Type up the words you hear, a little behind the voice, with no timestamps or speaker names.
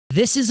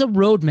This is a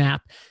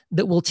roadmap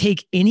that will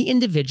take any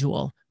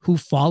individual who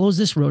follows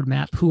this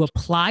roadmap, who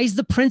applies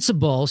the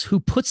principles, who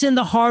puts in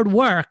the hard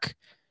work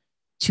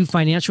to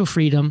financial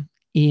freedom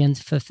and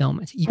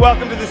fulfillment.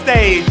 Welcome to the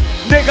stage,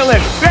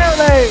 Nicholas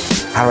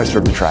Bayerle. How do I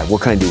start to try?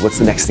 What can I do? What's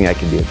the next thing I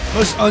can do?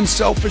 Most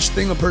unselfish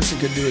thing a person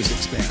could do is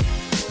expand.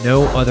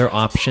 No other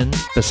option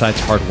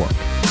besides hard work.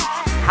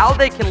 How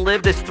they can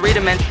live this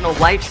three-dimensional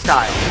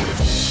lifestyle.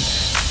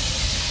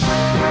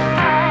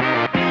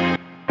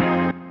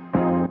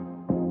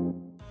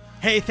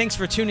 Hey, thanks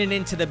for tuning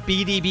in to the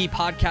BDB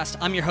podcast.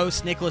 I'm your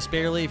host, Nicholas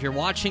Bayerle. If you're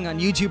watching on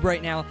YouTube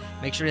right now,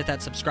 make sure to hit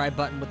that subscribe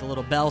button with the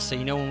little bell so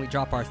you know when we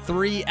drop our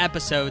 3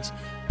 episodes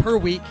per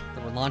week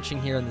that we're launching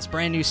here in this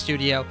brand new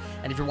studio.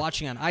 And if you're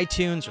watching on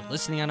iTunes or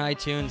listening on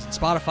iTunes and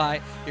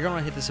Spotify, you're going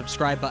to hit the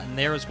subscribe button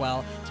there as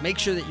well to make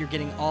sure that you're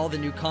getting all the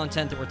new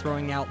content that we're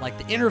throwing out, like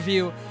the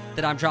interview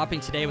that I'm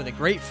dropping today with a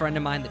great friend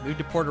of mine that moved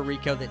to Puerto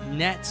Rico that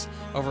nets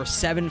over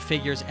 7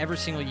 figures every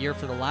single year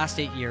for the last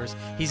 8 years.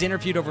 He's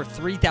interviewed over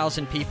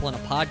 3,000 people in a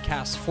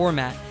podcast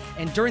format,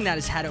 and during that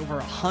has had over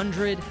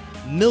 100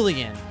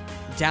 million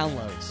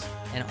downloads.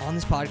 And on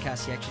this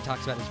podcast, he actually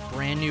talks about his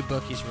brand new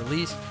book he's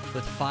released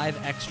with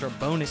 5 extra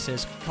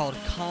bonuses called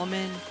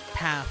Common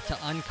Path to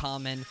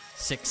Uncommon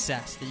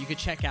Success that you could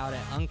check out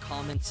at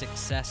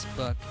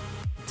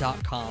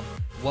uncommonsuccessbook.com.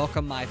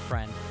 Welcome, my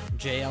friend,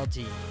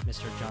 JLD,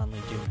 Mr. John Lee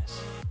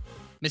Dumas.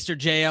 Mr.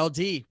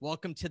 JLD,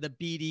 welcome to the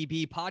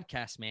BDB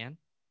podcast, man.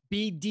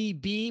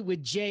 BDB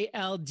with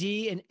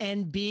JLD and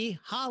NB.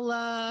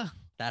 Holla.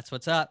 That's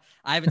what's up.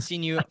 I haven't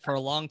seen you for a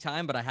long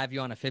time, but I have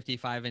you on a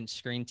 55-inch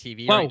screen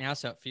TV right now,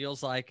 so it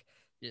feels like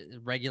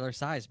regular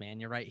size, man.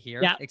 You're right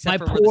here. Yeah,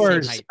 except my for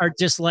pores are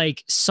just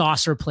like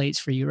saucer plates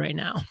for you right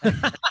now.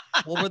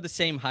 Well, we're the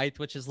same height,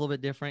 which is a little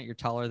bit different. You're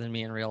taller than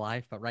me in real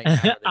life, but right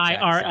now,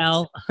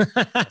 IRL.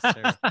 Yes,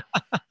 sir.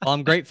 Well,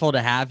 I'm grateful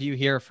to have you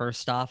here.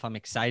 First off, I'm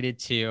excited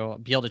to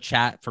be able to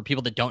chat. For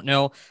people that don't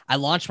know, I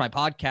launched my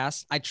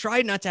podcast. I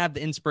tried not to have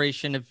the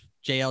inspiration of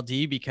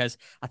JLD because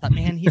I thought,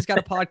 man, he's got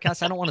a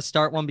podcast. I don't want to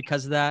start one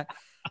because of that.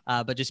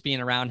 But just being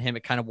around him,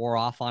 it kind of wore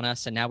off on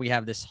us. And now we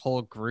have this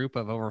whole group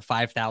of over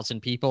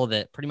 5,000 people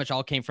that pretty much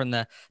all came from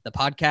the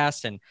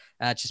podcast. And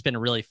it's just been a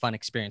really fun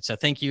experience. So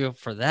thank you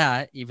for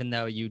that, even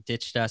though you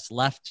ditched us,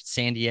 left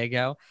San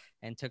Diego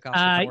and took off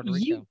to Puerto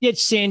Rico. You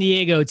ditched San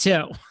Diego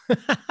too.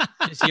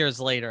 Just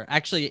years later.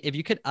 Actually, if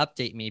you could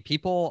update me,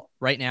 people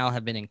right now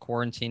have been in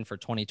quarantine for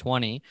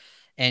 2020.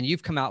 And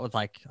you've come out with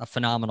like a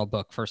phenomenal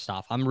book. First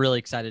off, I'm really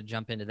excited to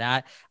jump into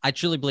that. I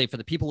truly believe for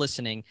the people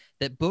listening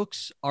that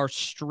books are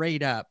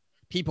straight up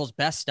people's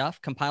best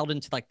stuff compiled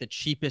into like the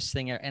cheapest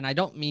thing. And I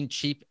don't mean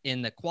cheap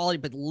in the quality,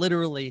 but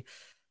literally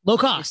low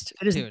cost.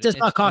 It does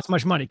not cost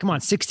much money. Come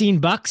on,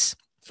 $16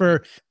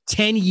 for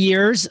 10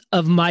 years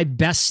of my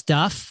best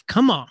stuff.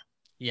 Come on.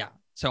 Yeah.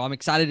 So I'm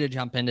excited to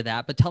jump into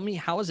that. But tell me,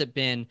 how has it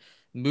been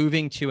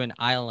moving to an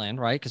island,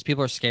 right? Because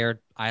people are scared,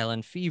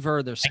 island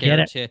fever. They're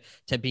scared to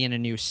be in a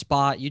new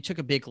spot. You took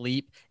a big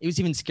leap. It was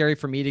even scary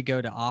for me to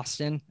go to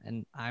Austin,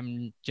 and I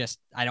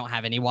don't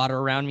have any water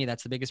around me.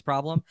 That's the biggest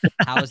problem.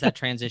 How has that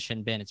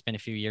transition been? It's been a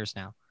few years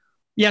now.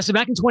 Yeah. So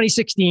back in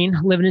 2016,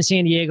 living in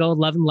San Diego,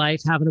 loving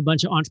life, having a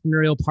bunch of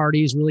entrepreneurial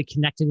parties, really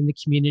connected in the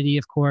community.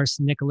 Of course,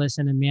 Nicholas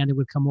and Amanda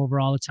would come over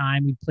all the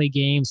time. We'd play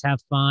games,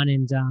 have fun,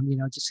 and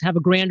just have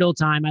a grand old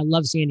time. I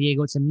love San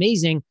Diego. It's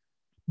amazing.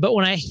 But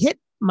when I hit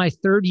my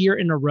 3rd year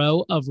in a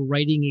row of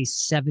writing a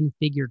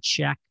 7-figure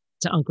check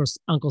to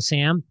Uncle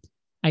Sam,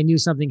 I knew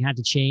something had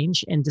to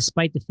change. And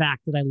despite the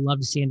fact that I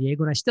loved San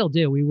Diego, and I still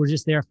do, we were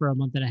just there for a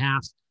month and a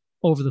half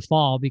over the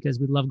fall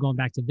because we love going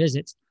back to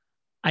visits.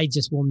 I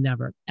just will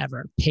never,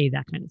 ever pay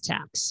that kind of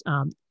tax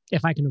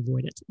if I can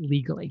avoid it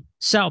legally.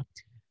 So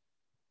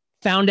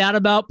found out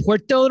about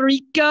Puerto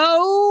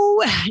Rico,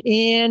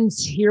 and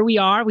here we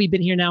are. We've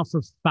been here now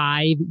for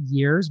 5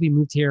 years. We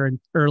moved here in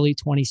early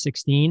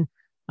 2016.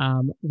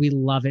 We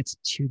love it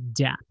to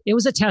death. It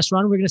was a test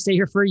run. We're going to stay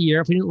here for a year.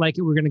 If we didn't like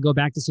it, we're going to go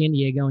back to San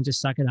Diego and just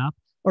suck it up,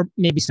 or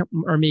maybe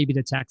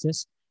to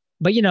Texas.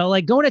 But,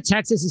 like going to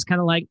Texas is kind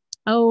of like,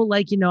 I'm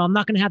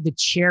not going to have the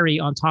cherry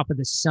on top of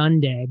the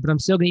sundae, but I'm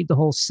still going to eat the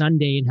whole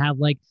sundae and have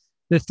like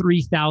the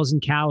 3,000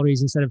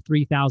 calories instead of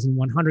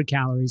 3,100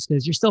 calories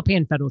because you're still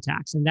paying federal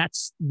tax. And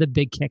that's the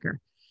big kicker.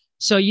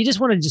 So you just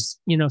want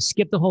to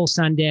skip the whole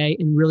sundae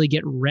and really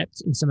get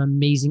ripped in some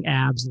amazing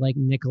abs like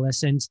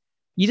Nicholas. And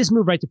you just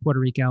move right to Puerto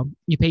Rico.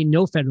 You pay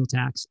no federal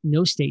tax,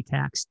 no state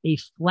tax, a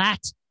flat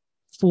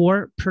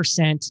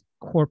 4%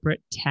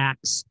 corporate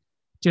tax.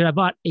 Dude, I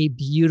bought a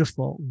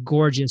beautiful,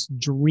 gorgeous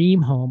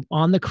dream home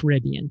on the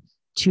Caribbean,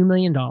 $2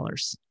 million.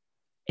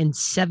 In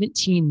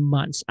 17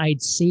 months,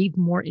 I'd saved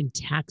more in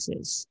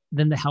taxes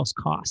than the house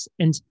cost.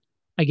 And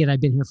again,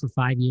 I've been here for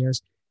 5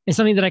 years. And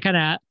something that I kind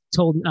of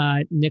told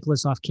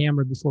Nicholas off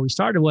camera before we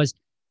started was,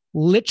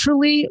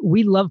 literally,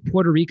 we love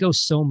Puerto Rico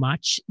so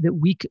much that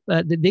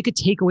that they could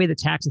take away the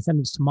tax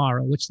incentives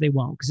tomorrow, which they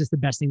won't because it's the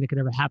best thing that could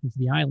ever happen for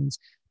the islands.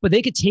 But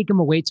they could take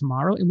them away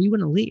tomorrow and we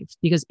wouldn't leave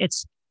because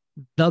it's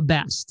the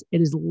best.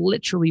 It is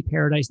literally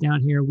paradise down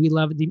here. We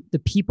love the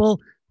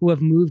people who have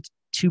moved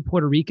to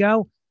Puerto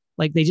Rico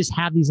Like they just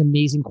have these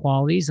amazing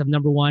qualities of,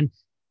 number one,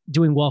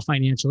 doing well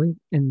financially.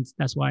 And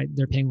that's why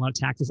they're paying a lot of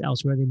taxes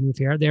elsewhere. They move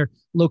here. They're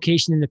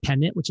location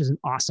independent, which is an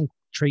awesome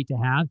trait to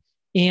have.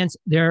 And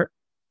they're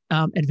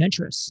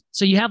adventurous.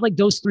 So you have like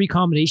those three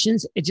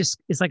combinations. It's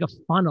like a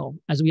funnel,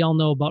 as we all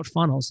know about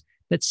funnels,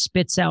 that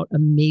spits out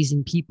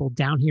amazing people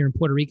down here in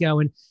Puerto Rico.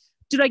 And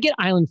dude, I get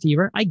island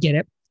fever. I get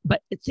it.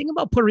 But the thing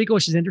about Puerto Rico,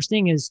 which is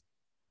interesting, is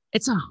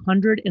it's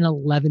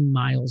 111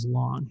 miles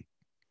long.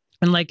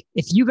 And like,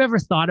 if you've ever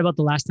thought about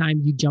the last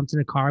time you jumped in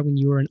a car when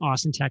you were in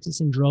Austin,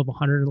 Texas, and drove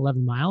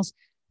 111 miles,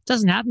 it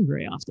doesn't happen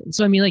very often.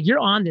 So, I mean, like, you're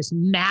on this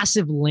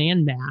massive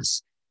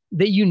landmass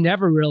that you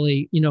never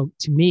really,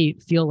 to me,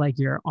 feel like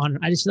you're on.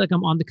 I just feel like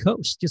I'm on the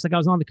coast, just like I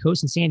was on the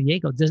coast in San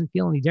Diego. It doesn't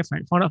feel any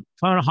different. If I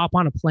want to hop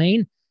on a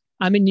plane,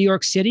 I'm in New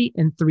York City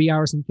in 3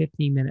 hours and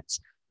 15 minutes.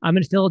 I'm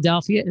in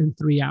Philadelphia in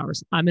 3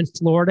 hours. I'm in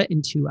Florida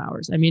in 2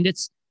 hours. I mean,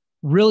 it's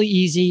really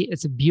easy.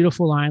 It's a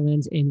beautiful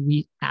island and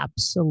we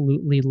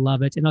absolutely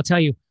love it. And I'll tell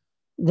you,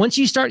 once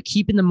you start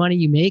keeping the money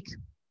you make,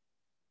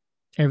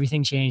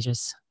 everything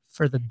changes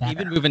for the better.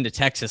 Even moving to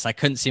Texas, I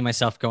couldn't see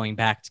myself going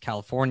back to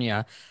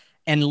California.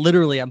 And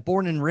literally, I'm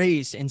born and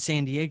raised in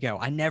San Diego.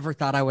 I never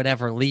thought I would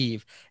ever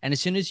leave. And as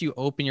soon as you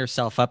open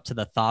yourself up to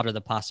the thought or the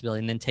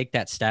possibility and then take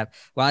that step,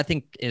 what I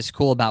think is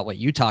cool about what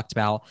you talked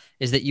about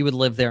is that you would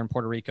live there in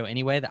Puerto Rico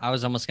anyway. That I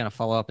was almost going to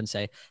follow up and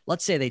say,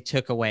 let's say they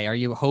took away. Are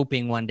you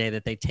hoping one day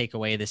that they take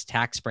away this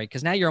tax break?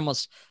 Because now you're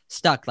almost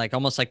stuck, like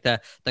almost like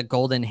the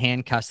golden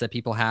handcuffs that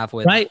people have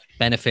with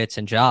benefits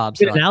and jobs.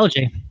 Good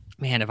analogy. Like,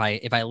 man,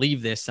 if I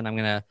leave this, then I'm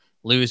going to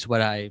lose what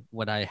I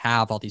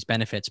have, all these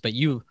benefits. But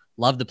you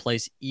love the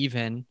place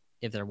even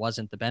if there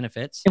wasn't the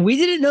benefits. And we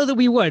didn't know that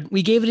we would.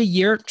 We gave it a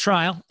year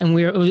trial and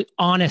we were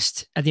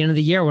honest at the end of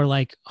the year. We're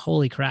like,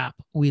 holy crap,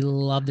 we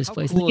love this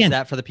place. How cool is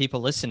that for the people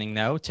listening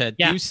though, to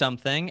do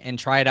something and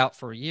try it out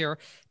for a year?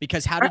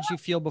 Because how did you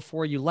feel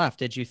before you left?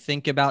 Did you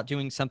think about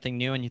doing something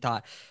new and you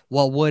thought,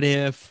 well, what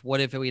if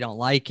we don't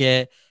like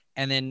it?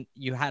 And then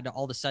you had to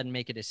all of a sudden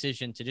make a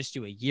decision to just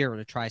do a year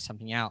to try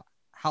something out.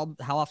 How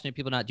often do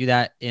people not do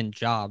that in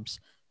jobs?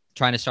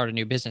 Trying to start a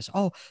new business.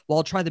 Oh, well,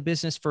 I'll try the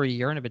business for a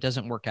year. And if it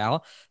doesn't work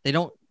out, they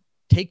don't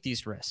take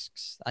these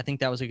risks. I think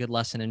that was a good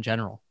lesson in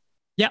general.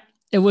 Yeah.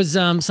 It was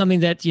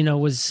something that,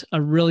 was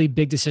a really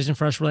big decision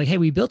for us. We're like, hey,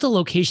 we built a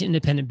location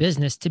independent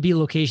business to be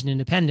location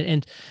independent.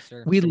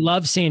 And we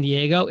love San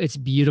Diego. It's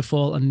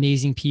beautiful,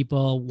 amazing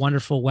people,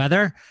 wonderful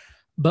weather,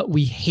 but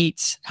we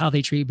hate how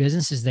they treat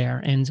businesses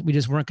there. And we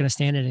just weren't going to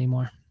stand it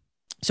anymore.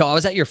 So I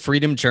was at your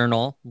Freedom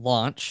Journal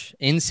launch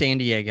in San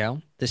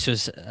Diego. This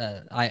was,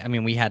 I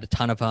mean, we had a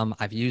ton of them.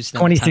 I've used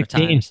them 2016. a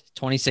ton of times.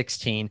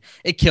 2016.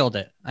 It killed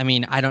it. I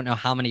mean, I don't know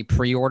how many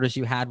pre-orders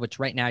you had, which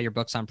right now your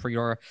book's on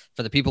pre-order.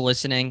 For the people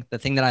listening, the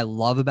thing that I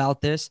love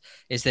about this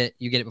is that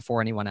you get it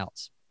before anyone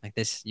else. Like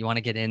this, you want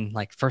to get in,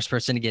 like first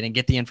person to get in,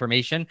 get the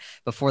information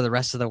before the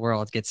rest of the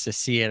world gets to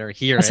see it or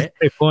hear it. That's a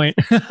great point.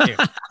 Dude,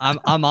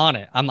 I'm on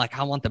it. I'm like,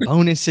 I want the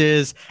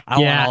bonuses. I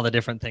want all the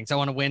different things. I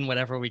want to win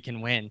whatever we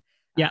can win.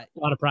 Yeah, a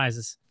lot of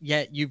prizes.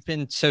 Yeah, you've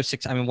been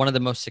one of the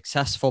most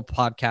successful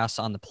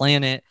podcasts on the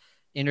planet,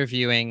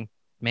 interviewing,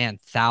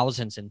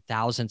 thousands and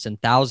thousands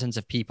and thousands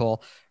of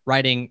people,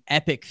 writing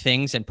epic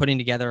things and putting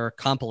together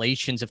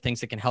compilations of things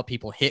that can help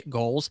people hit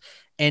goals.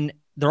 And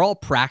they're all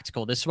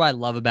practical. This is what I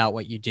love about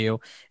what you do,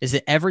 is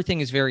that everything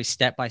is very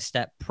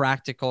step-by-step,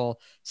 practical,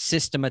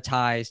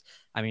 systematized.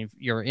 I mean,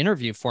 your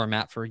interview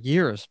format for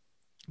years,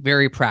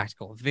 very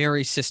practical,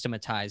 very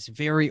systematized,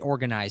 very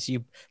organized.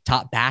 You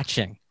taught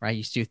batching, right? You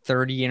used to do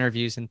 30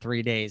 interviews in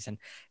 3 days. And,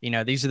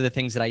 these are the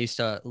things that I used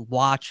to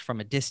watch from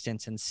a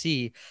distance and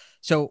see.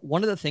 So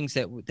one of the things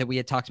that we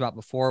had talked about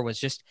before was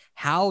just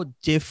how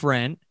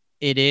different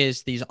it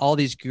is, all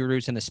these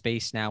gurus in the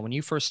space now. When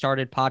you first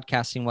started,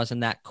 podcasting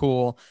wasn't that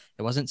cool.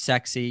 It wasn't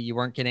sexy. You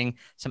weren't getting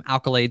some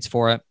accolades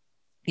for it.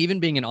 Even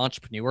being an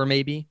entrepreneur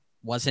maybe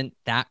wasn't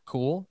that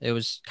cool. It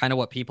was kind of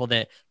what people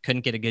that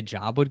couldn't get a good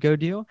job would go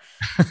do.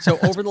 So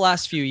over the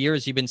last few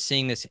years, you've been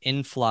seeing this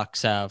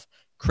influx of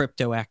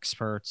crypto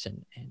experts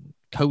and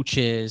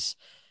coaches,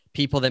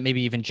 people that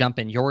maybe even jump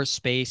in your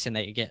space and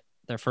they get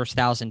their first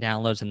 1,000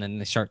 downloads. And then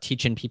they start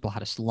teaching people how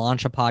to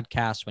launch a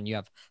podcast. When you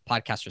have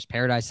Podcasters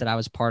Paradise that I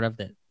was part of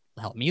that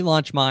helped me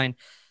launch mine.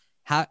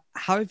 How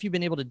have you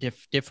been able to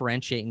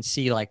differentiate and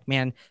see, like,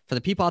 man, for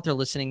the people out there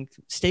listening,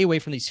 stay away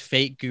from these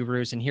fake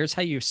gurus. And here's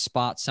how you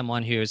spot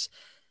someone who's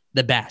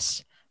the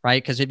best,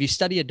 right? Because if you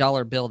study a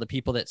dollar bill, the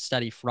people that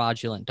study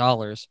fraudulent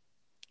dollars,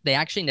 they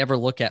actually never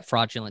look at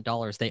fraudulent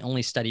dollars. They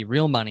only study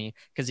real money,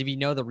 because if you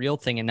know the real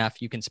thing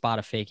enough, you can spot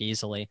a fake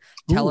easily.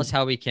 Tell us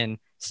how we can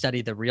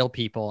study the real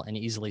people and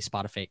easily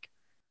spot a fake.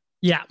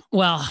 Yeah.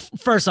 Well,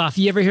 first off,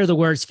 you ever hear the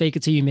words fake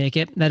it till you make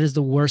it? That is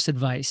the worst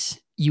advice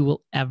you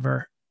will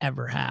ever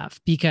have,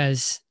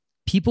 because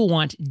people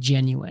want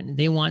genuine.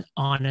 They want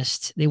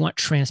honest. They want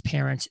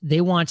transparent. They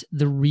want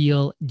the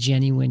real,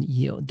 genuine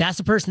you. That's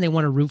the person they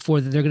want to root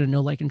for, that they're going to know,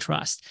 like, and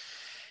trust.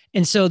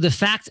 And so the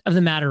fact of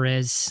the matter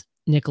is,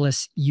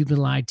 Nicholas, you've been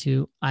lied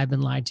to. I've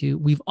been lied to.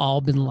 We've all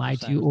been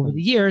lied to over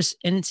the years.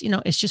 And it's,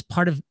 it's just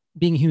part of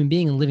being a human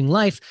being and living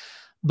life.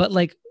 But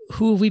like,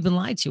 who have we been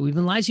lied to? We've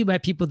been lied to by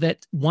people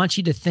that want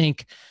you to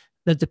think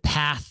that the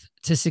path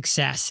to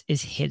success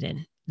is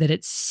hidden, that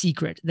it's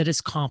secret, that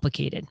it's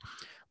complicated.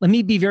 Let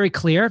me be very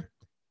clear.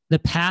 The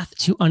path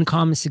to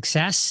uncommon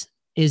success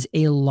is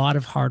a lot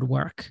of hard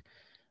work,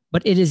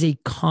 but it is a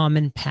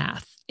common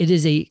path. It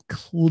is a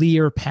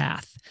clear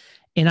path.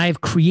 And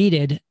I've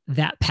created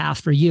that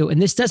path for you.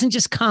 And this doesn't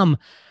just come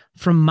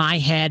from my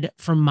head,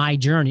 from my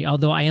journey,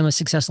 although I am a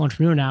successful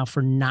entrepreneur now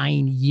for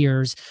 9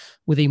 years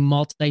with a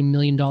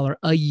multi-million-dollar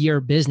a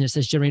year business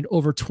that's generated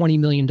over $20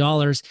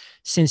 million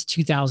since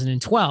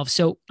 2012.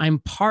 So I'm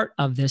part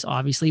of this,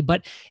 obviously,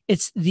 but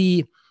it's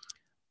the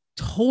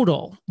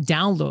total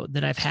download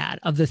that I've had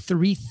of the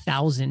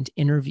 3,000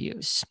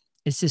 interviews.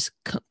 It's this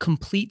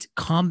complete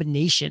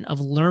combination of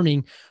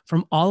learning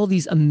from all of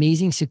these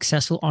amazing,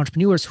 successful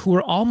entrepreneurs who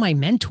are all my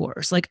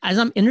mentors. Like as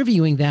I'm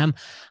interviewing them,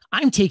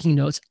 I'm taking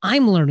notes,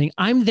 I'm learning,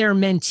 I'm their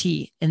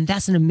mentee. And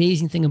that's an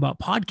amazing thing about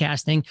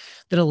podcasting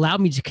that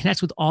allowed me to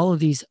connect with all of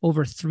these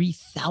over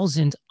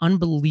 3,000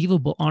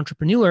 unbelievable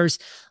entrepreneurs,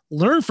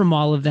 learn from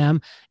all of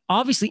them,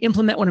 obviously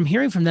implement what I'm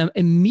hearing from them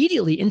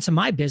immediately into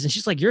my business.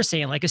 Just like you're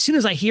saying, like as soon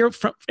as I hear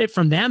it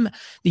from them,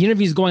 the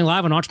interview is going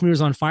live on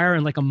Entrepreneurs on Fire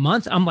in like a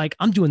month. I'm like,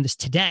 I'm doing this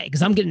today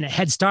because I'm getting a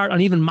head start on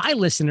even my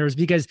listeners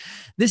because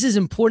this is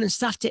important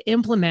stuff to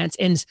implement.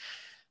 And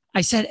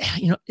I said,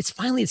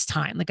 it's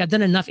time. Like I've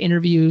done enough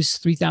interviews,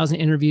 3,000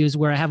 interviews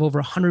where I have over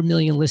 100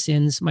 million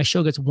listens. My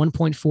show gets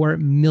 1.4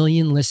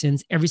 million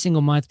listens every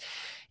single month.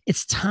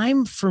 It's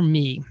time for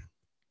me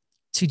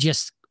to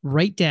just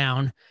write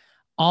down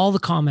all the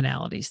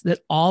commonalities that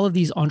all of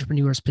these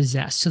entrepreneurs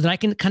possess so that I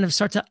can kind of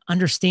start to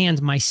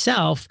understand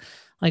myself,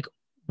 like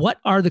what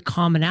are the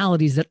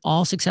commonalities that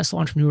all successful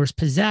entrepreneurs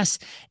possess,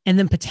 and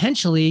then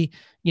potentially,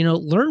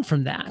 learn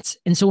from that.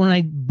 And so when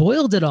I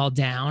boiled it all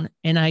down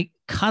and I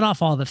cut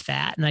off all the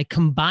fat and I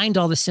combined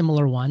all the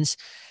similar ones,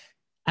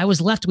 I was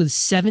left with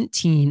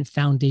 17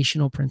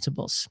 foundational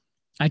principles.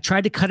 I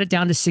tried to cut it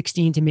down to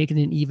 16 to make it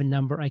an even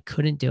number. I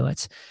couldn't do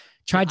it.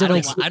 I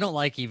don't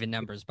like even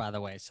numbers, by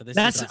the way. So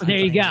there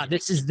you go.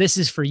 This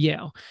is for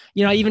you.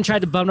 I even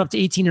tried to bump it up to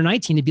 18 or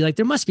 19 to be like,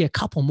 there must be a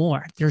couple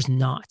more. There's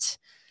not.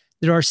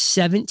 There are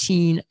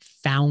 17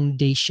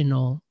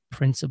 foundational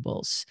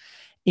principles.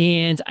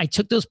 And I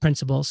took those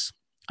principles,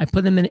 I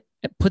put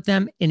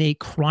them in a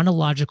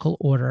chronological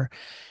order.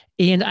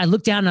 And I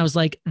looked down and I was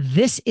like,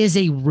 this is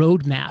a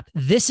roadmap.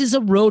 This is a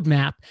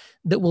roadmap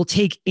that will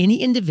take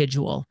any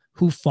individual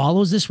who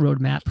follows this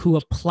roadmap, who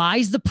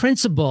applies the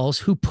principles,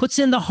 who puts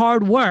in the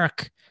hard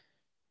work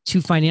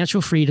to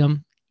financial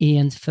freedom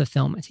and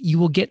fulfillment. You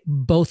will get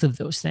both of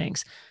those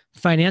things,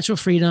 financial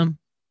freedom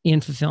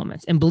and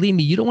fulfillment. And believe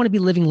me, you don't want to be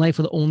living life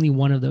with only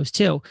one of those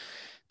two,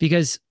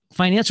 because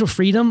financial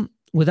freedom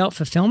without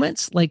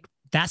fulfillment, like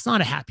that's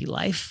not a happy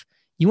life.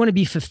 You want to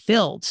be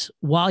fulfilled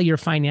while you're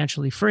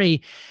financially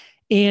free.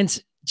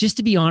 And just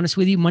to be honest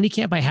with you, money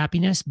can't buy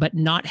happiness, but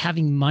not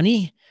having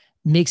money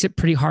makes it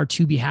pretty hard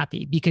to be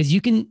happy, because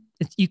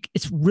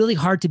it's really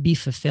hard to be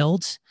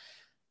fulfilled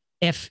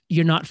if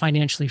you're not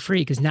financially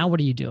free. Because now what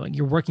are you doing?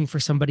 You're working for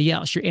somebody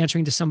else. You're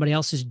answering to somebody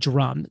else's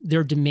drum,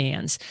 their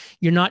demands.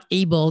 You're not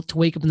able to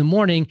wake up in the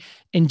morning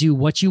and do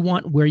what you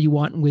want, where you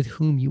want, and with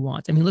whom you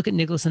want. I mean, look at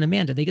Nicholas and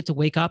Amanda. They get to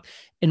wake up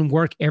and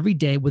work every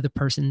day with the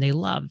person they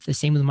love. The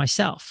same with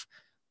myself,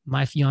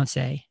 my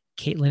fiance,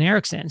 Caitlin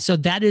Erickson. So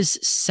that is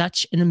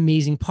such an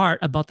amazing part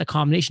about the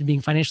combination of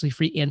being financially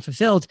free and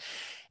fulfilled.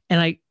 And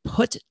I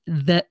put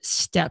the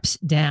steps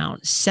down,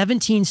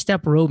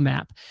 17-step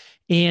roadmap.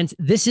 And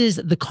this is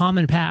the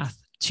common path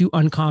to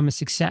uncommon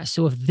success.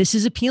 So if this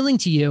is appealing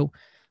to you,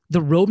 the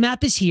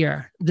roadmap is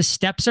here. The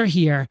steps are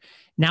here.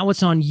 Now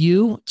it's on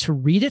you to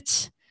read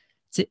it,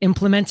 to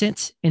implement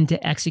it, and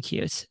to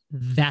execute.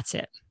 That's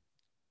it.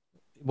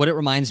 What it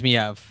reminds me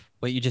of,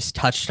 what you just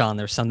touched on,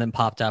 there's something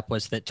popped up,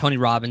 was that Tony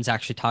Robbins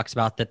actually talks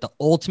about that the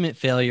ultimate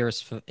failure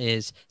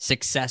is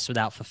success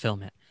without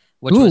fulfillment,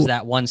 which was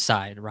that one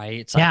side, right?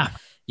 It's like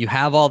you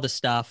have all the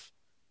stuff,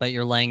 but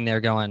you're laying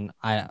there going,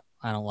 I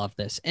don't love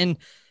this. And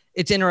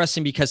it's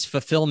interesting because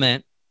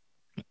fulfillment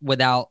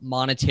without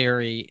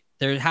monetary,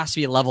 there has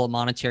to be a level of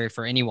monetary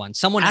for anyone.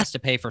 Someone has to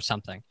pay for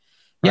something,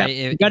 right?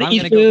 If I'm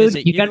going to go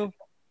visit you,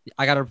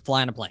 I got to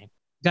fly on a plane.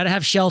 Got to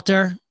have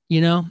shelter.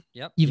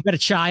 You've got a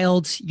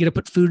child, you got to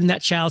put food in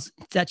that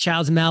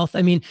child's mouth.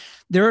 I mean,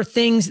 there are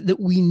things that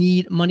we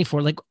need money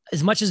for. Like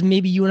as much as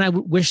maybe you and I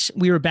wish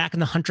we were back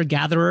in the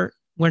hunter-gatherer,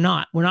 we're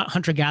not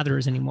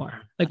hunter-gatherers anymore.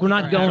 Like we're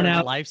not going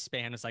out.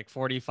 Lifespan is like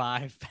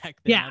 45 back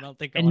then. Yeah. I don't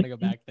think I want to go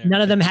back there.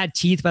 None of them had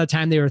teeth by the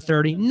time they were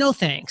 30. No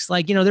thanks.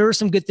 Like, there were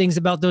some good things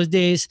about those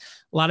days,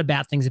 a lot of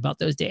bad things about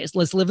those days.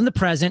 Let's live in the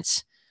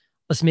present.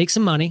 Let's make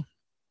some money.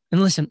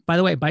 And listen, by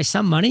the way, by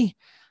some money,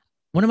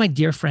 one of my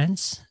dear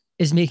friends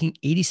is making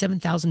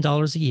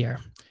 $87,000 a year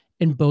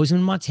in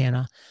Bozeman,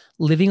 Montana,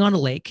 living on a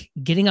lake,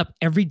 getting up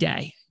every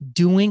day,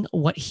 doing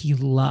what he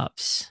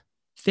loves,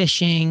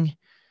 fishing,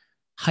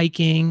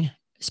 hiking,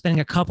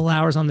 spending a couple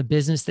hours on the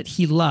business that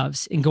he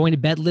loves, and going to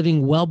bed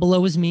living well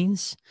below his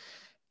means,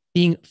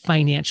 being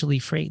financially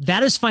free.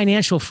 That is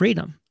financial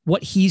freedom,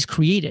 what he's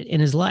created in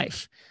his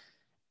life.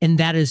 And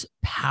that is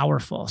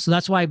powerful. So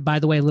that's why, by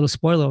the way, a little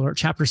spoiler alert,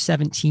 chapter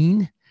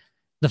 17,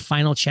 the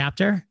final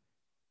chapter,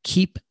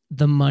 keep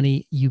the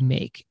money you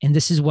make. And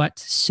this is what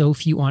so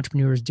few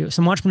entrepreneurs do.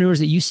 Some entrepreneurs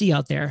that you see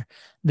out there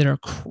that are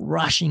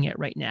crushing it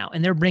right now,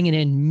 and they're bringing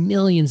in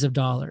millions of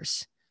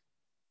dollars.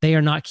 They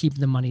are not keeping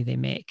the money they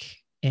make.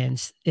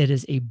 And it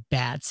is a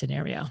bad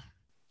scenario.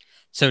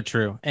 So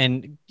true.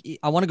 And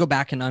I want to go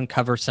back and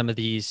uncover some of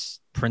these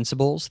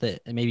principles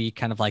that maybe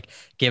kind of like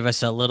give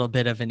us a little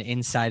bit of an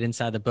insight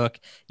inside the book.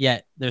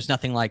 Yet there's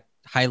nothing like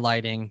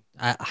highlighting.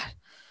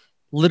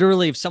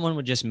 Literally, if someone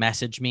would just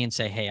message me and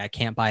say, hey, I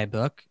can't buy a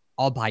book,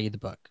 I'll buy you the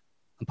book.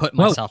 I'm putting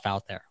myself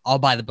out there. I'll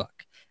buy the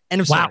book.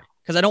 End of story.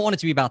 Because I don't want it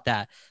to be about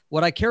that.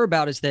 What I care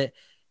about is that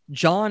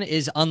John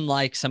is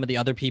unlike some of the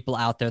other people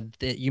out there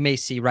that you may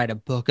see write a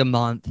book a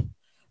month.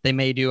 They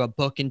may do a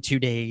book in 2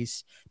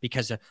 days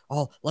because,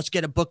 let's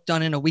get a book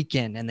done in a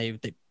weekend, and they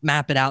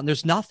map it out. And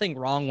there's nothing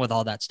wrong with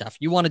all that stuff.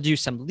 You want to do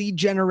some lead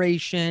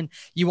generation.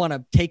 You want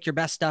to take your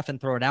best stuff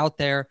and throw it out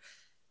there.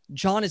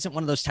 John isn't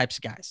one of those types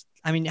of guys.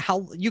 I mean,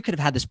 how you could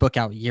have had this book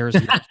out years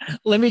ago.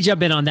 Let me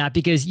jump in on that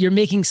because you're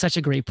making such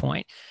a great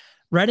point.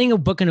 Writing a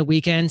book in a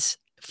weekend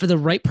for the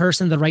right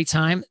person, the right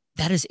time,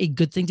 that is a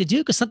good thing to do,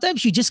 because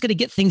sometimes you just got to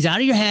get things out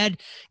of your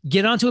head,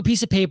 get onto a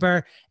piece of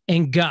paper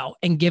and go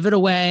and give it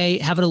away,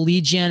 have it a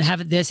lead gen,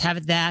 have it this, have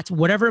it that,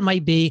 whatever it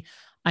might be.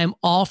 I'm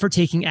all for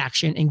taking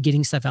action and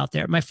getting stuff out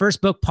there. My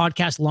first book,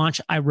 Podcast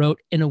Launch, I wrote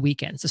in a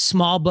weekend. It's a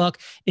small book.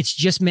 It's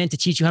just meant to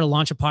teach you how to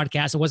launch a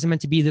podcast. It wasn't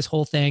meant to be this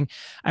whole thing.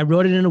 I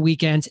wrote it in a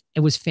weekend.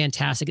 It was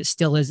fantastic. It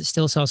still is. It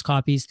still sells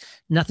copies.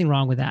 Nothing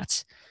wrong with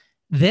that.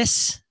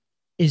 This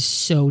is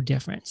so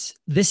different.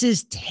 This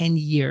is 10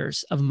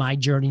 years of my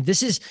journey.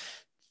 This is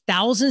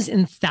thousands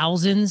and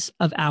thousands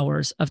of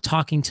hours of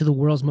talking to the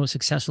world's most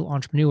successful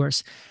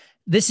entrepreneurs.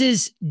 This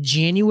is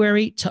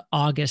January to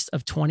August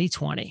of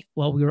 2020.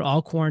 While we were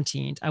all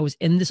quarantined, I was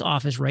in this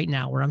office right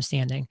now where I'm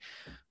standing,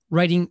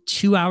 writing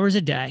 2 hours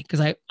a day because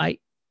I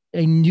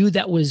knew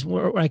that was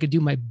where I could do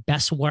my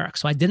best work.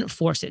 So I didn't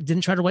force it.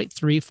 Didn't try to write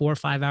 3, 4,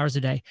 5 hours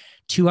a day.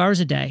 2 hours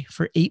a day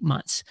for 8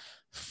 months,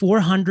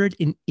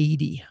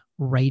 480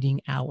 writing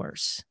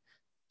hours,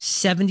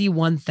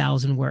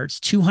 71,000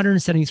 words,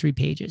 273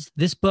 pages.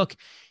 This book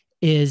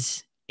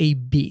is a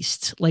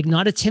beast, like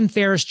not a Tim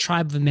Ferriss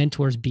Tribe of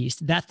Mentors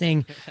beast. That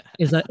thing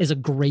is a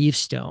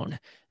gravestone.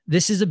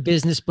 This is a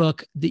business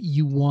book that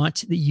you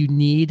want, that you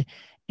need,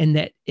 and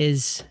that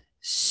is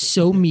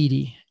so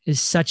meaty, is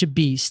such a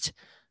beast.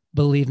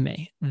 Believe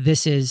me,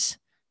 this is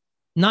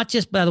not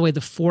just, by the way, the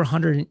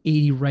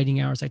 480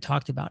 writing hours I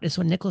talked about. It's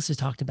what Nicholas has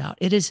talked about.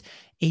 It is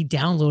a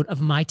download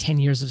of my 10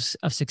 years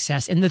of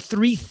success and the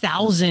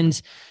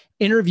 3,000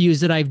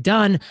 interviews that I've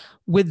done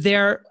with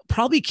their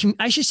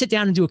I should sit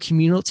down and do a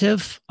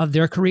cumulative of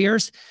their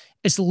careers.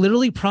 It's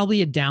literally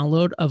probably a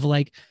download of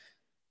like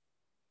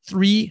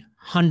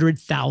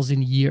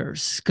 300,000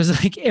 years.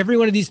 Because like every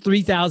one of these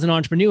 3,000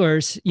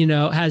 entrepreneurs,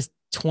 has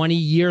 20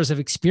 years of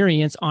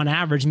experience on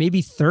average,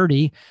 maybe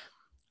 30.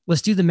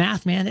 Let's do the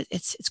math, man.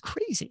 It's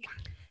crazy.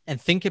 And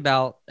think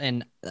about,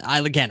 and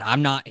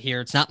I'm not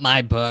here. It's not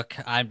my book.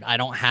 I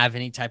don't have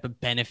any type of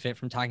benefit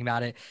from talking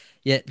about it.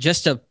 Yet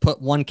just to put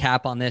one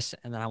cap on this,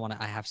 and then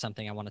I have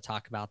something I want to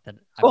talk about that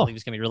I believe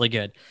is going to be really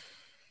good.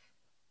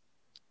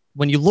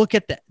 When you look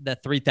at the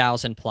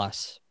 3,000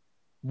 plus,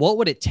 what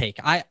would it take?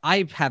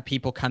 I have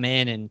people come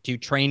in and do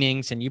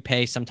trainings, and you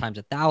pay sometimes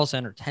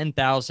 1,000 or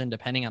 10,000,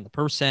 depending on the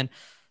person,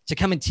 to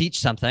come and teach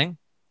something.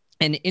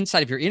 And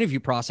inside of your interview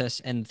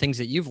process and things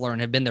that you've learned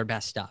have been their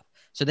best stuff.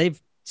 So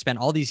they've spent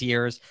all these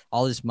years,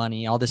 all this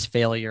money, all this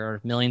failure,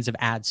 millions of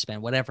ads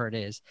spent, whatever it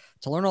is,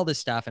 to learn all this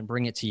stuff and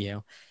bring it to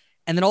you.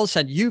 And then all of a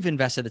sudden you've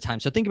invested the time.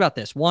 So think about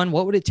this. One,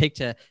 what would it take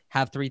to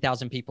have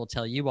 3,000 people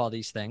tell you all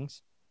these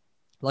things?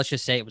 Let's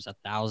just say it was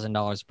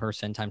 $1,000 a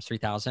person times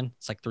 3,000.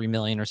 It's like 3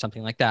 million or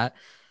something like that.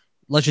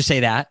 Let's just say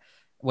that,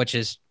 which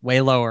is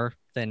way lower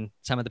than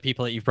some of the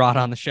people that you've brought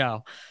on the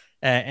show.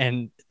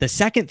 And the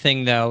second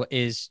thing though,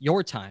 is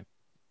your time.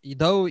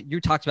 Though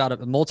you talked about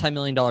a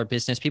multi-million-dollar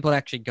business, people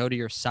actually go to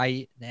your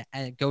site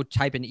and go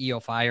type in EO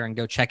Fire and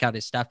go check out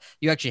his stuff.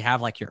 You actually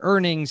have like your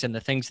earnings and the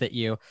things that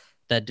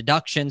the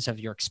deductions of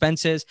your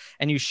expenses,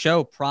 and you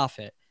show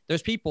profit. There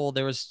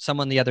was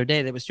someone the other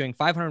day that was doing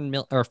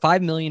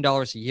 $5 million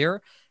a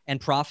year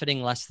and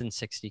profiting less than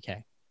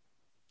 60K.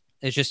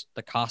 It's just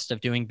the cost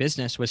of doing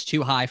business was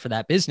too high for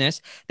that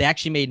business. They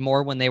actually made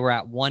more when they were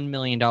at $1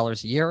 million a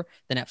year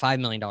than at $5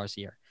 million a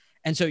year.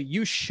 And so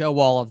you show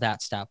all of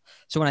that stuff.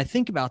 So when I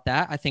think about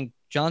that, I think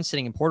John's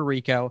sitting in Puerto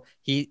Rico.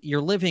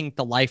 You're living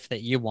the life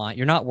that you want.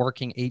 You're not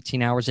working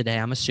 18 hours a day.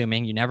 I'm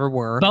assuming you never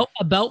were.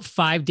 About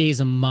 5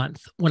 days a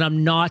month when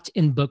I'm not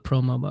in book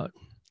promo mode.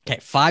 Okay.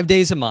 5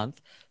 days a month.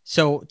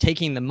 So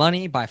taking the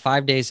money by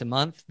 5 days a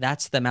month,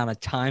 that's the amount of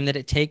time that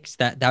it takes.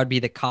 That would be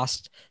the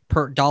cost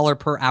per dollar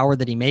per hour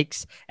that he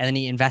makes. And then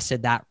he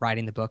invested that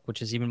writing the book,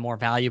 which is even more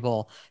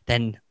valuable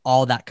than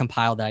all that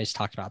compiled that I just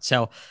talked about.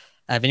 So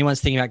if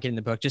anyone's thinking about getting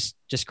the book, just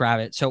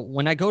grab it. So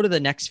when I go to the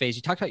next phase,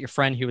 you talked about your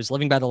friend who was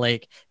living by the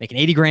lake, making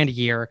 80 grand a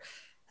year.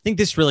 I think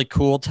this is really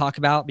cool to talk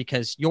about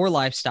because your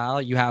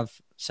lifestyle, you have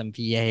some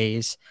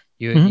VAs,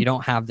 you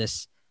don't have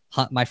this.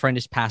 My friend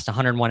has passed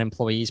 101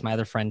 employees. My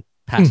other friend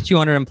passed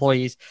 200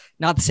 employees.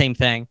 Not the same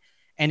thing.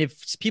 And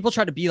if people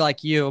try to be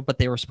like you, but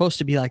they were supposed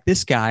to be like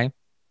this guy,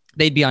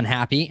 they'd be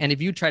unhappy. And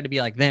if you tried to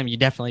be like them, you'd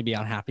definitely be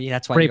unhappy.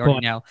 That's why you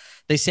already know.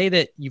 They say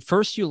that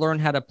you learn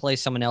how to play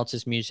someone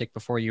else's music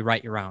before you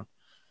write your own.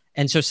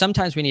 And so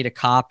sometimes we need to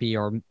copy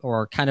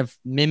or kind of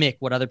mimic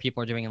what other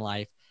people are doing in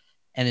life.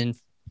 And then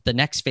the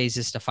next phase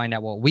is to find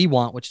out what we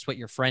want, which is what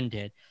your friend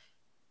did.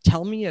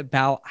 Tell me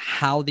about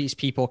how these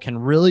people can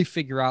really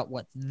figure out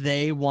what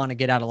they want to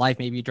get out of life.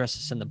 Maybe you address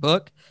this in the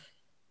book,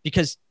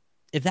 because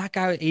if that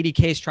guy with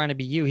 80K is trying to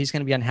be you, he's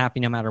going to be unhappy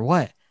no matter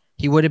what.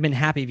 He would have been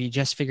happy if he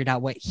just figured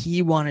out what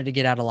he wanted to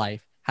get out of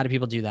life. How do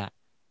people do that?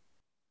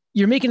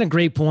 You're making a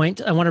great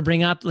point. I want to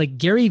bring up, like,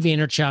 Gary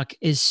Vaynerchuk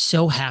is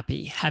so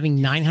happy having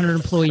 900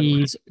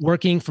 employees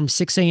working from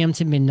 6 a.m.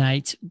 to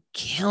midnight,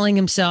 killing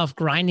himself,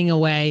 grinding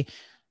away.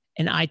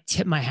 And I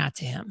tip my hat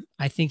to him.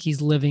 I think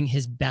he's living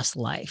his best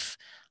life.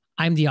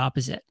 I'm the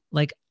opposite.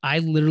 Like, I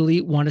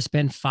literally want to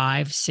spend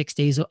 5-6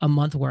 days a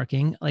month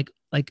working,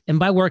 and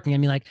by working, I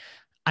mean, like,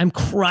 I'm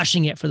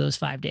crushing it for those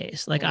 5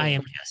 days. Like, I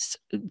am just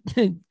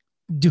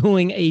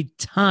doing a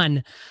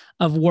ton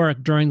of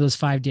work during those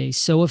 5 days.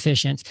 So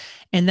efficient.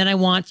 And then I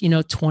want,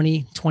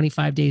 20,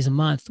 25 days a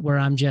month where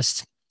I'm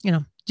just,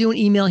 doing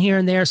email here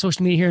and there,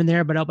 social media here and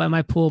there, but out by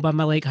my pool, by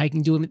my lake,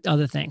 hiking, doing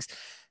other things.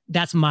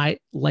 That's my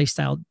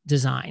lifestyle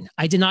design.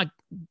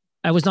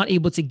 I was not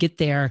able to get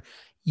there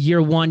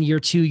year 1, year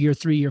 2, year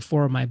 3, year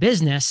 4 of my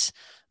business.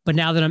 But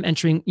now that I'm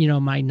entering,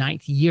 my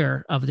 9th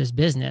year of this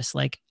business,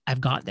 like,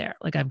 I've got there.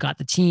 Like, I've got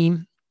the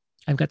team,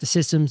 I've got the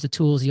systems, the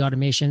tools, the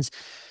automations.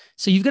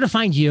 So you've got to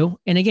find you.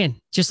 And again,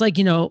 just like,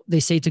 they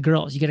say to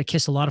girls, you got to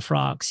kiss a lot of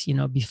frogs,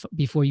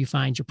 before you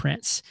find your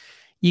prince.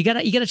 You got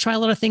to try a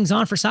lot of things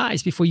on for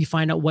size before you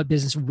find out what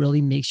business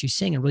really makes you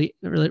sing and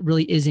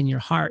really is in your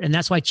heart. And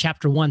that's why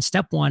chapter 1,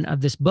 step 1 of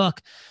this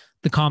book,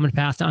 The Common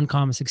Path to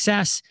Uncommon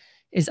Success,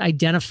 is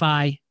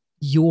identify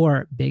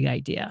your big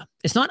idea.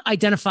 It's not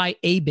identify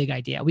a big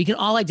idea. We can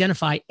all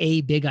identify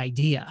a big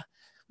idea.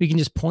 We can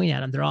just point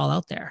at them. They're all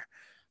out there.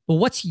 But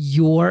what's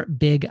your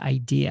big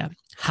idea?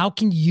 How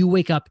can you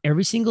wake up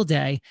every single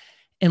day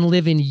and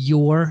live in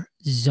your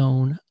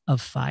zone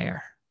of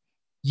fire?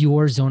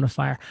 Your zone of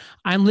fire.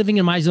 I'm living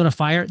in my zone of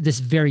fire this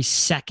very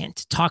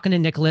second, talking to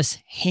Nicholas,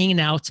 hanging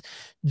out.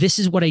 This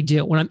is what I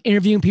do when I'm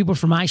interviewing people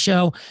for my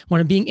show,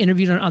 when I'm being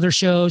interviewed on other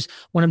shows,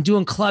 when I'm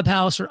doing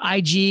Clubhouse or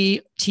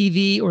IG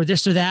TV or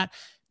this or that.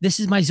 This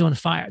is my zone of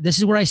fire. This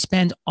is where I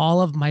spend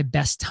all of my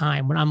best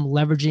time when I'm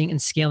leveraging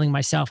and scaling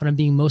myself and I'm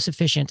being most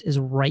efficient, is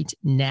right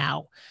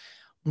now.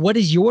 What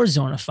is your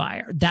zone of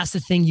fire? That's the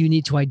thing you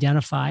need to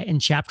identify. And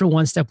chapter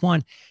 1, step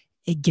 1,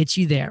 it gets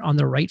you there on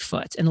the right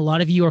foot. And a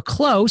lot of you are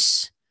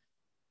close.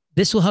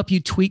 This will help you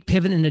tweak,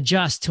 pivot, and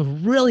adjust to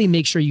really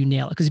make sure you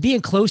nail it. Because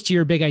being close to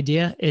your big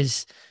idea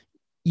is,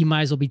 you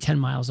might as well be 10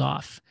 miles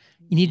off.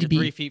 You need to be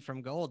 3 feet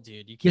from gold,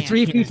 dude. You're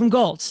 3 feet from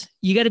gold.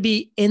 You got to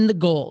be in the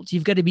gold.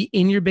 You've got to be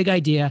in your big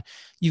idea.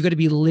 You've got to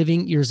be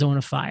living your zone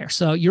of fire.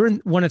 So you're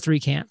in one of 3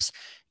 camps.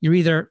 You're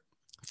either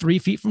 3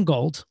 feet from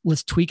gold.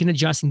 Let's tweak and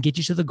adjust and get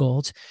you to the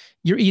gold.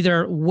 You're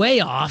either way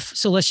off.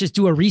 So let's just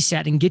do a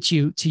reset and get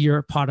you to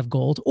your pot of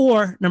gold.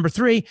 Or number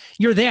 3,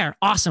 you're there.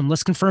 Awesome.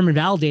 Let's confirm and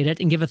validate it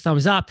and give a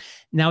thumbs up.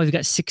 Now we've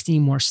got 16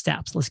 more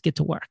steps. Let's get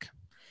to work.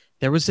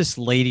 There was this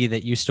lady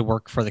that used to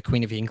work for the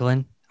Queen of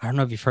England. I don't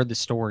know if you've heard the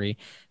story.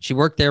 She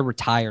worked there,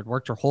 retired,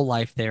 worked her whole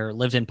life there,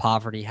 lived in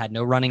poverty, had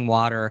no running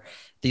water.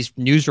 These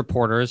news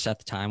reporters at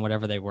the time,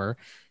 whatever they were,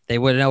 they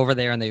went over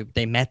there and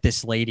they met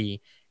this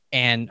lady.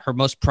 And her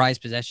most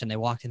prized possession, they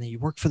walked in there. You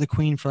worked for the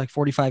Queen for like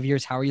 45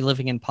 years. How are you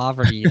living in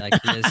poverty? Like,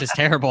 this is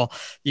terrible.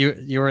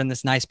 You were in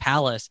this nice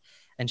palace.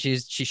 And she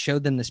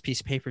showed them this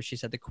piece of paper. She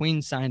said, the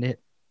Queen signed it.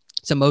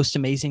 It's the most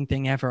amazing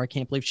thing ever. I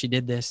can't believe she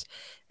did this.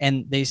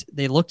 And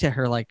they looked at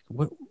her like,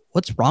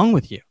 what's wrong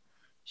with you?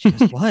 She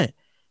goes, what?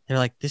 They're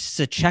like, this is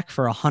a check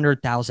for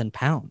 100,000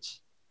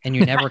 pounds. And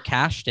you never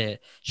cashed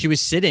it. She was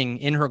sitting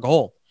in her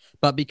gold.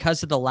 But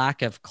because of the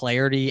lack of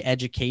clarity,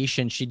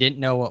 education, she didn't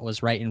know what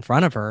was right in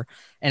front of her.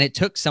 And it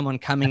took someone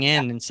coming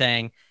in and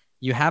saying,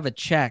 you have a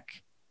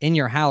check in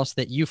your house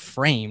that you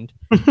framed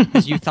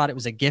because you thought it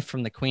was a gift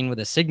from the Queen with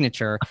a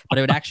signature, but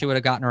it would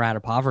have gotten her out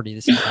of poverty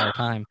this entire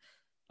time.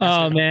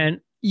 Man.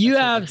 You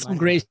have some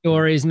great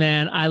stories,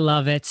 man. I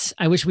love it.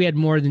 I wish we had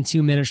more than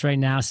 2 minutes right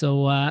now.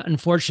 So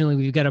unfortunately,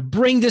 we've got to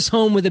bring this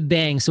home with a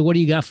bang. So what do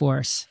you got for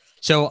us?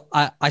 So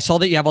I saw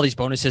that you have all these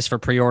bonuses for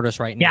pre-orders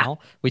right now.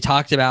 Yeah. We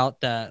talked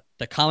about the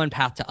common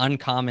path to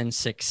uncommon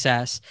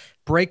success.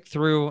 Break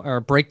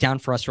down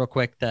for us real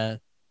quick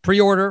the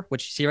pre-order,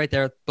 which you see right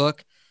there,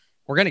 book.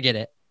 We're going to get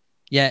it.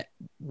 Yeah.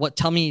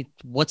 Tell me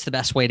what's the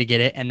best way to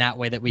get it. And that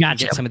way that we can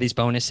get some of these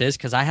bonuses.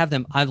 Cause I have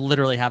them. I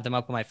literally have them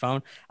up on my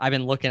phone. I've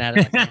been looking at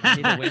it. Like, I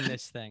need to win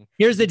this thing.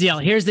 Here's the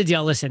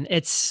deal. Listen,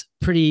 it's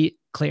pretty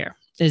clear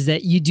is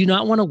that you do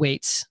not want to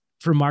wait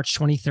for March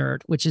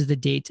 23rd, which is the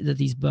date that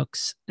these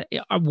books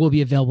will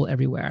be available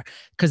everywhere,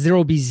 because there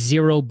will be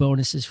 0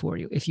 bonuses for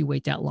you if you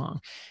wait that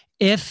long.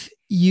 If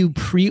you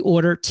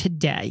pre-order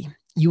today,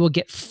 you will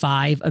get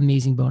 5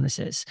 amazing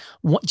bonuses.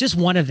 Just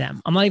one of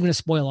them. I'm not even going to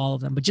spoil all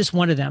of them, but just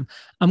one of them.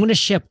 I'm going to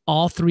ship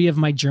all 3 of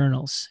my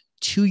journals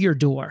to your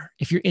door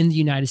if you're in the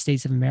United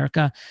States of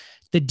America.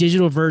 The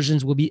digital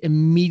versions will be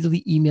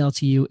immediately emailed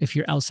to you if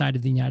you're outside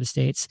of the United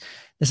States.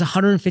 There's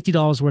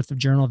 $150 worth of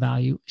journal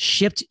value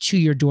shipped to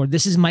your door.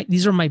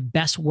 These are my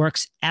best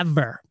works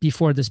ever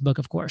before this book,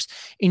 of course.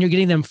 And you're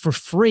getting them for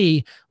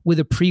free with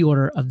a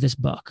pre-order of this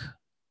book.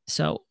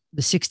 So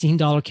the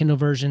 $16 Kindle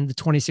version, the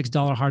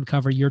 $26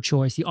 hardcover, your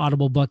choice, the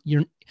Audible book,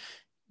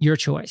 your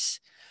choice.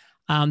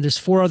 There's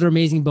 4 other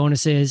amazing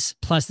bonuses.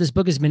 Plus, this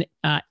book has been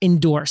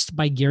endorsed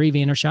by Gary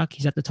Vaynerchuk.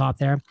 He's at the top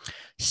there.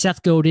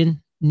 Seth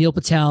Godin, Neil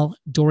Patel,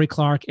 Dory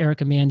Clark,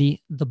 Erica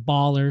Mandy, the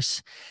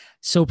Ballers.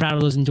 So proud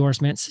of those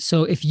endorsements.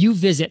 So if you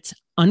visit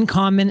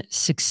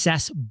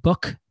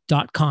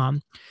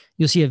uncommonsuccessbook.com,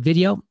 you'll see a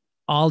video,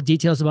 all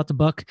details about the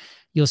book.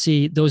 You'll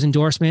see those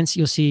endorsements.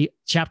 You'll see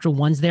chapter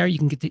 1's there. You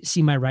can get to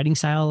see my writing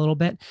style a little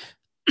bit.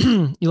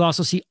 You'll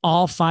also see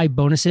all 5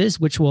 bonuses,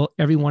 which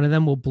every one of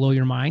them will blow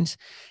your minds.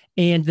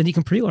 And then you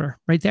can pre-order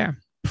right there.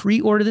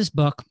 Pre-order this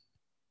book.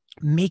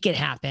 Make it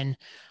happen.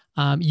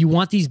 You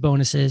want these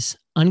bonuses.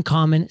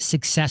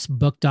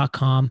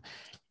 uncommonsuccessbook.com.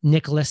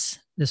 Nicholas,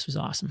 this was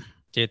awesome.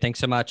 Dude, thanks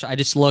so much. I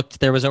just looked.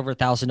 There was over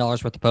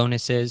 $1,000 worth of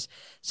bonuses.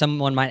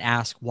 Someone might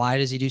ask, why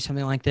does he do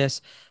something like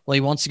this? Well,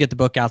 he wants to get the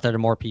book out there to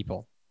more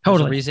people.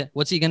 Totally. Reason.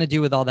 What's he going to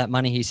do with all that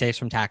money he saves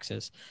from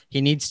taxes?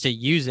 He needs to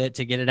use it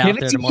to get it out Give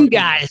there it to to more you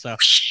people. guys. So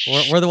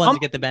we're the ones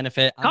that get the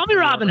benefit. Call me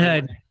Robin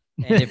Hood.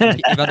 And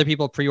if other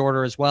people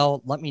pre-order as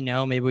well, let me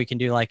know. Maybe we can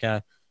do like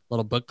a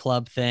little book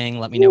club thing.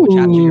 Let me know what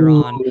chapter you're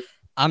on.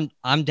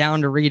 I'm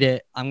down to read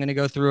it. I'm going to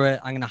go through it.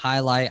 I'm going to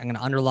highlight. I'm going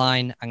to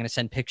underline. I'm going to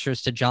send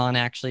pictures to John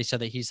actually, so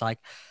that he's like,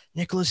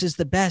 Nicholas is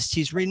the best.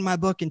 He's reading my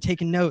book and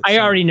taking notes. I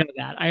already know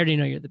that. I already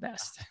know you're the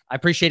best. I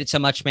appreciate it so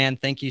much, man.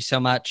 Thank you so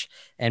much.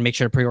 And make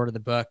sure to pre-order the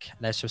book.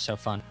 This was so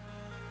fun.